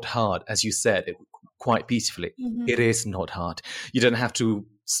not hard, as you said it quite beautifully. It is not hard. You don't have to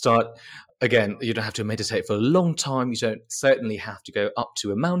start again. You don't have to meditate for a long time. You don't certainly have to go up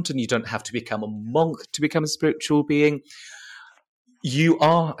to a mountain. You don't have to become a monk to become a spiritual being. You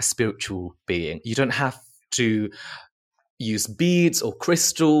are a spiritual being. You don't have to use beads or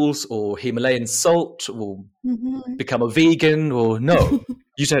crystals or Himalayan salt or become a vegan or no,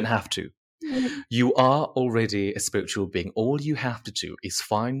 you don't have to. You are already a spiritual being. All you have to do is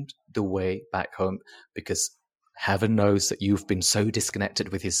find the way back home, because heaven knows that you've been so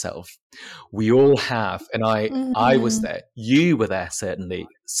disconnected with yourself. We all have, and I was there. You were there, certainly.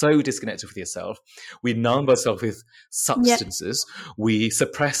 So disconnected with yourself. We numbed ourselves with substances. Yep. We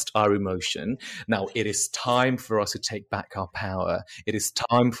suppressed our emotion. Now it is time for us to take back our power. It is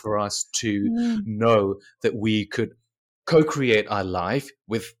time for us to know that we could co-create our life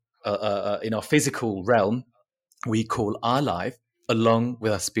with in our physical realm. We call our life along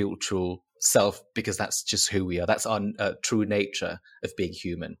with our spiritual self, because that's just who we are. That's our true nature of being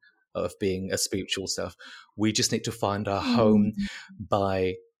human, of being a spiritual self. We just need to find our home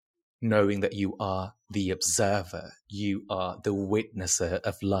by knowing that you are the observer, you are the witnesser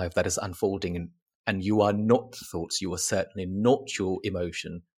of life that is unfolding, and you are not the thoughts. You are certainly not your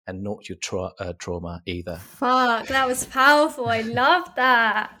emotion, and not your trauma either. Fuck, that was powerful. I love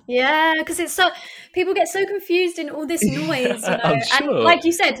that. Yeah, because it's so, people get so confused in all this noise, you know. I'm sure. And like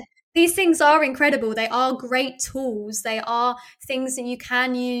you said, these things are incredible. They are great tools. They are things that you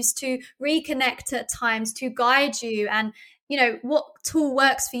can use to reconnect at times, to guide you. And, you know, what tool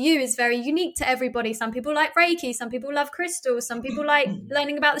works for you is very unique to everybody. Some people like Reiki, some people love crystals, some people like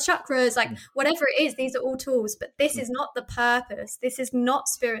learning about the chakras, like whatever it is, these are all tools. But this is not the purpose. This is not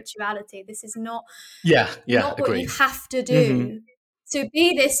spirituality. This is not, not what you have to do. To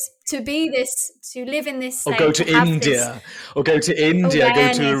be this, to live in this state, or go to India, go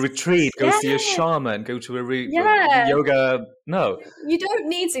to a retreat, go see a shaman, go to a yoga. No, you don't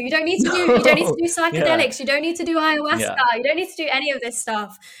need to. You don't need to do psychedelics. You don't need to do ayahuasca. You don't need to do any of this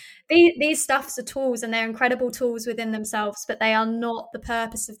stuff. These stuffs are tools, and they're incredible tools within themselves, but they are not the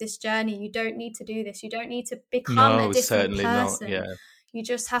purpose of this journey. You don't need to do this. You don't need to become a different person. You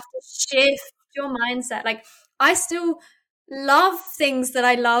just have to shift your mindset. Like, I still love things that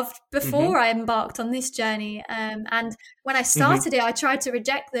I loved before I embarked on this journey. And when I started it, I tried to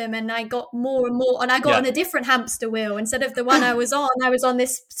reject them, and I got more and more, and I got on a different hamster wheel. Instead of the one I was on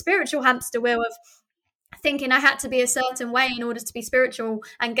this spiritual hamster wheel of thinking I had to be a certain way in order to be spiritual,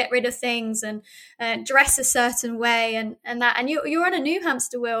 and get rid of things, and dress a certain way, and you're on a new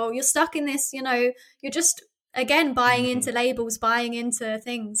hamster wheel. You're stuck in this, you know, you're just, again, buying into labels, buying into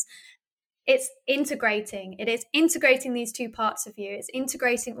things. It's integrating. It is integrating these two parts of you. It's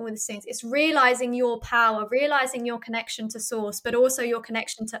integrating all these things. It's realizing your power, realizing your connection to source, but also your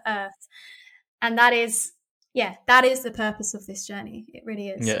connection to earth. And that is the purpose of this journey. It really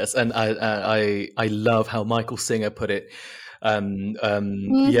is. Yes, and I love how Michael Singer put it. I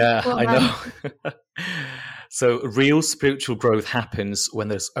know. So real spiritual growth happens when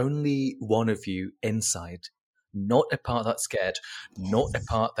there's only one of you inside, not a part that's scared, not a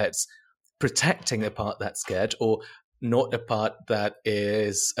part that's protecting a part that's scared, or not a part that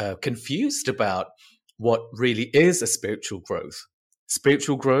is confused about what really is a spiritual growth.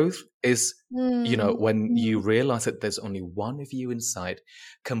 Spiritual growth is, you know, when you realize that there's only one of you inside,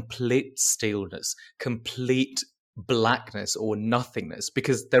 complete stillness, complete blackness or nothingness,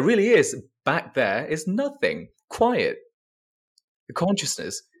 because there really is, back there is nothing, quiet,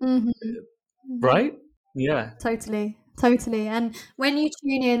 consciousness, right? Yeah. Totally. And when you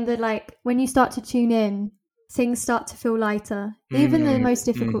tune in, when you start to tune in, things start to feel lighter, even the most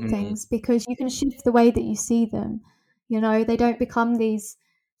difficult things, because you can shift the way that you see them. You know, they don't become these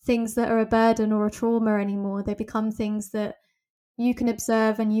things that are a burden or a trauma anymore. They become things that you can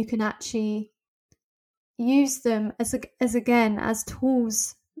observe, and you can actually use them as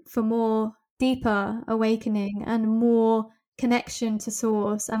tools for more deeper awakening and more connection to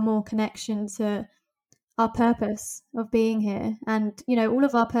source and more connection to our purpose of being here. And, you know, all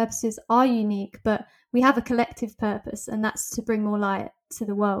of our purposes are unique, but we have a collective purpose, and that's to bring more light to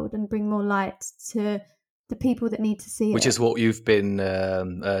the world and bring more light to the people that need to see Which it. is what you've been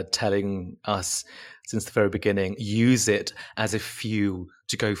telling us since the very beginning. Use it as a fuel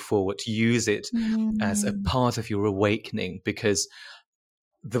to go forward. Use it as a part of your awakening, because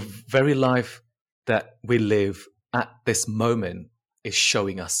the very life that we live at this moment is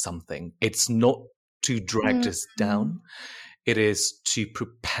showing us something. It's not to drag us down. It is to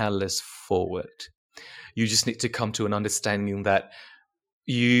propel us forward. You just need to come to an understanding that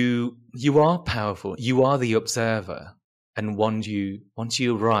you are powerful. You are the observer, and once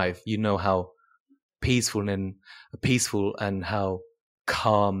you arrive, you know how peaceful and how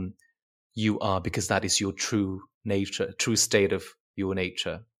calm you are, because that is your true nature, true state of your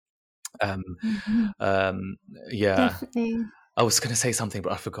nature. Yeah. Definitely. I was going to say something,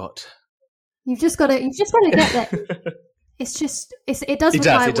 but I forgot. You've just got to get there. It does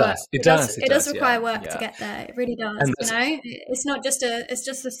require work. It does require work to get there. It really does. You know, it's not just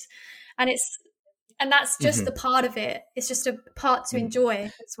and that's just the part of it. It's just a part to enjoy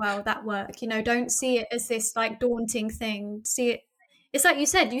as well, that work. You know, don't see it as this like daunting thing. See it. It's like you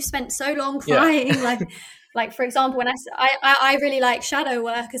said, you spent so long crying. Like for example, when I really like shadow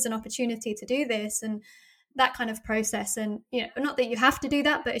work as an opportunity to do this and that kind of process. And, you know, not that you have to do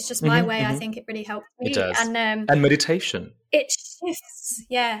that, but it's just my way. I think it really helps me. It does. And meditation. It shifts.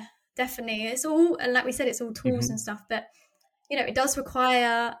 Yeah, definitely. It's all, and like we said, it's all tools and stuff, but, you know, it does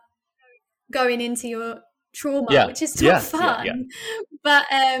require going into your trauma, which is not fun. But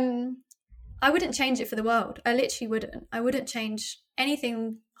I wouldn't change it for the world. I literally wouldn't. I wouldn't change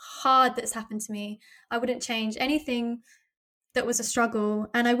anything hard that's happened to me. I wouldn't change anything that was a struggle.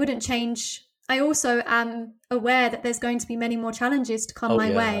 And I wouldn't change. I also am aware that there's going to be many more challenges to come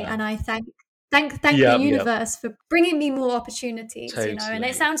my way. And I thank the universe for bringing me more opportunities, you know, and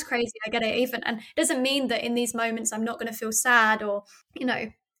it sounds crazy. I get it. And it doesn't mean that in these moments I'm not going to feel sad, or, you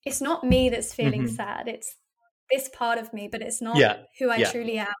know, it's not me that's feeling sad. It's this part of me, but it's not who I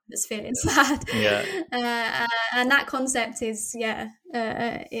truly am that's feeling sad. And that concept is,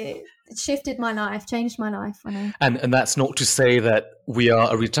 it shifted my life, changed my life. I know. And that's not to say that we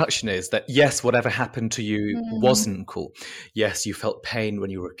are a reductionist, that yes, whatever happened to you wasn't cool. Yes, you felt pain when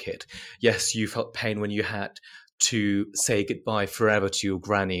you were a kid. Yes, you felt pain when you had to say goodbye forever to your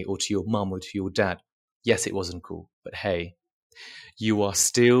granny or to your mum or to your dad. Yes, it wasn't cool. But hey, you are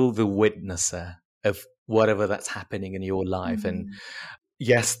still the witnesser of whatever that's happening in your life. And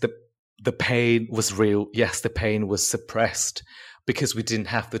yes, the pain was real. Yes, the pain was suppressed because we didn't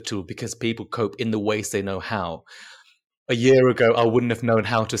have the tool, because people cope in the ways they know how. A year ago, I wouldn't have known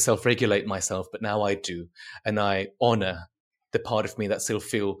how to self-regulate myself, but now I do. And I honor the part of me that still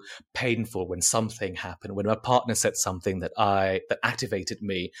feel painful when something happened, when my partner said something that activated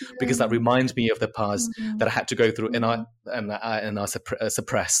me, because that reminds me of the past that I had to go through, and I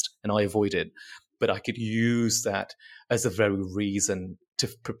suppressed and I avoided. But I could use that as a very reason to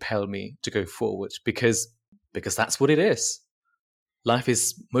propel me to go forward, because that's what it is. Life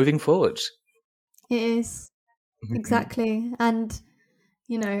is moving forward. It is. Exactly. And,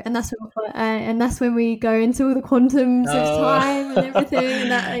 you know, and that's when we go into all the quantums of time and everything. And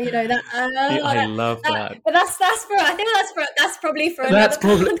that, you know, that I love that. But that's probably for another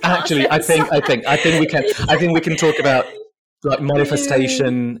podcast. Actually, I think we can talk about like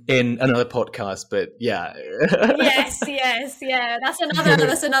manifestation in another podcast, but yes,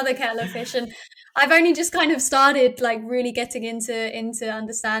 that's another kettle of fish. And I've only just kind of started like really getting into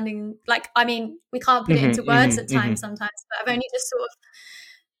understanding, like, I mean, we can't put it into words at times sometimes, but I've only just sort of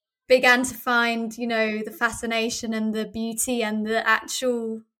began to find, you know, the fascination and the beauty and the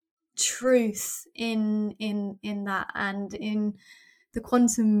actual truth in that, and in the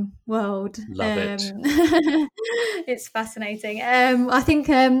quantum world. Love it. It's fascinating. I think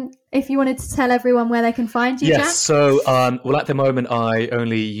if you wanted to tell everyone where they can find you, Jack. Jack? So well, at the moment I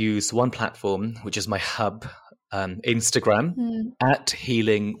only use one platform, which is my hub, Instagram, at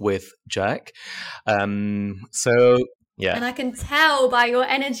Healing with Jack. So yeah, and I can tell by your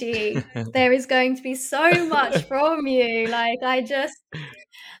energy there is going to be so much from you. Like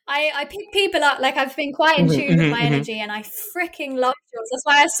I pick people up, like I've been quite in tune with my energy, and I freaking love yours. That's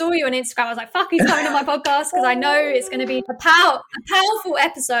why I saw you on Instagram. I was like, fuck, he's coming on my podcast, because I know it's going to be a powerful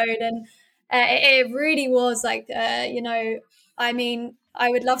episode. And it really was like, you know, I mean, I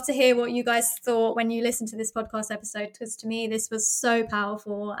would love to hear what you guys thought when you listened to this podcast episode, because to me, this was so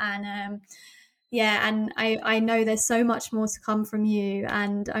powerful. And yeah, and I know there's so much more to come from you,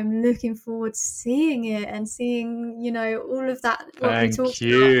 and I'm looking forward to seeing it and seeing, you know, all of that, what we Thank talked about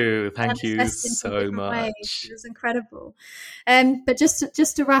you. Thank you manifest into so different ways. It much. was incredible. But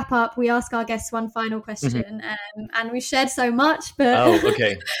just to wrap up, we ask our guests one final question, and we shared so much, but Oh,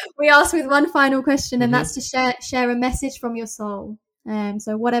 okay. we ask with one final question, and Mhm. that's to share a message from your soul.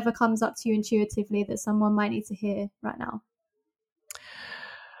 So whatever comes up to you intuitively that someone might need to hear right now.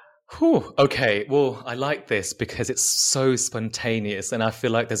 Whew, okay, well, I like this because it's so spontaneous and I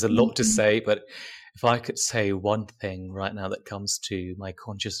feel like there's a lot to say. But if I could say one thing right now that comes to my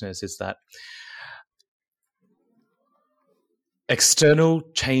consciousness is that external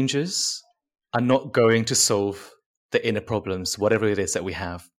changes are not going to solve the inner problems, whatever it is that we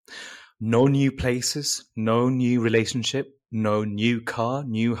have. No new places, no new relationship, no new car,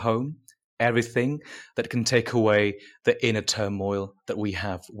 new home, everything that can take away the inner turmoil that we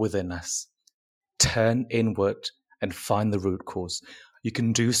have within us. Turn inward and find the root cause. You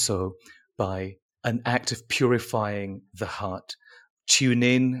can do so by an act of purifying the heart. Tune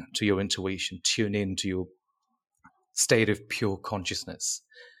in to your intuition, tune in to your state of pure consciousness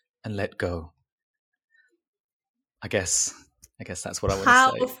and let go. I guess that's what I want to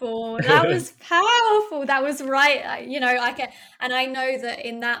say. Powerful. That was powerful. That was right. You know, I can, and I know that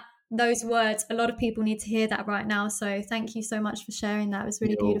in those words, a lot of people need to hear that right now. So thank you so much for sharing that. It was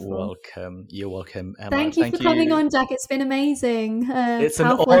really beautiful. You're welcome, Emma. Thank you for coming on, Jack. It's been amazing. It's an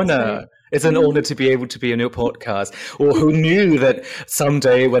honor. It's an honor to be able to be on your podcast. Or who knew that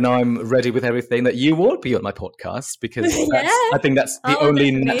someday when I'm ready with everything that you would be on my podcast, because I think that's the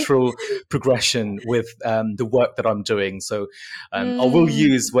only natural progression with the work that I'm doing. So I will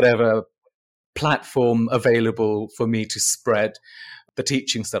use whatever platform available for me to spread the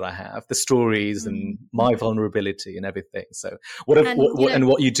teachings that I have, the stories and my vulnerability and everything. So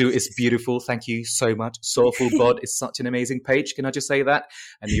what you do is beautiful. Thank you so much. Soulful God is such an amazing page. Can I just say that?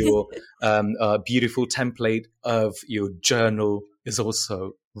 And your beautiful template of your journal is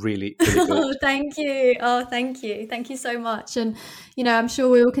also really, really good. Oh, thank you. Oh, thank you. Thank you so much. And, you know, I'm sure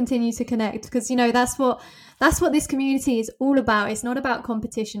we will continue to connect because, you know, that's what this community is all about. It's not about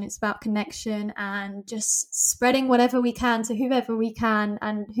competition. It's about connection and just spreading whatever we can to whoever we can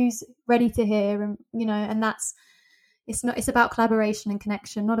and who's ready to hear. And, you know, and it's about collaboration and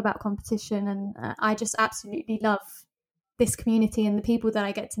connection, not about competition. And I just absolutely love this community and the people that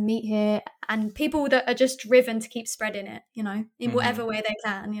I get to meet here and people that are just driven to keep spreading it, you know, in whatever way they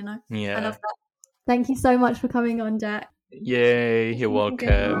can, you know. Yeah. I love that. Thank you so much for coming on, Jack. Yay, you're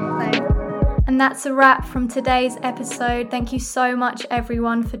welcome. Thanks. And that's a wrap from today's episode. Thank you so much,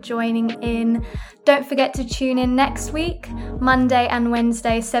 everyone, for joining in. Don't forget to tune in next week, Monday and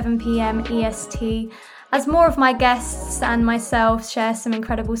Wednesday, 7 p.m. EST, as more of my guests and myself share some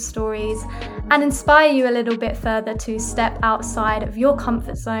incredible stories and inspire you a little bit further to step outside of your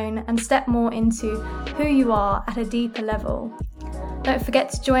comfort zone and step more into who you are at a deeper level. Don't forget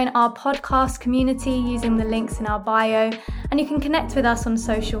to join our podcast community using the links in our bio, and you can connect with us on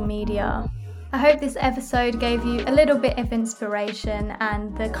social media. I hope this episode gave you a little bit of inspiration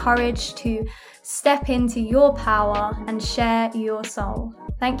and the courage to step into your power and share your soul.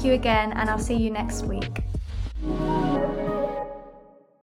 Thank you again, and I'll see you next week.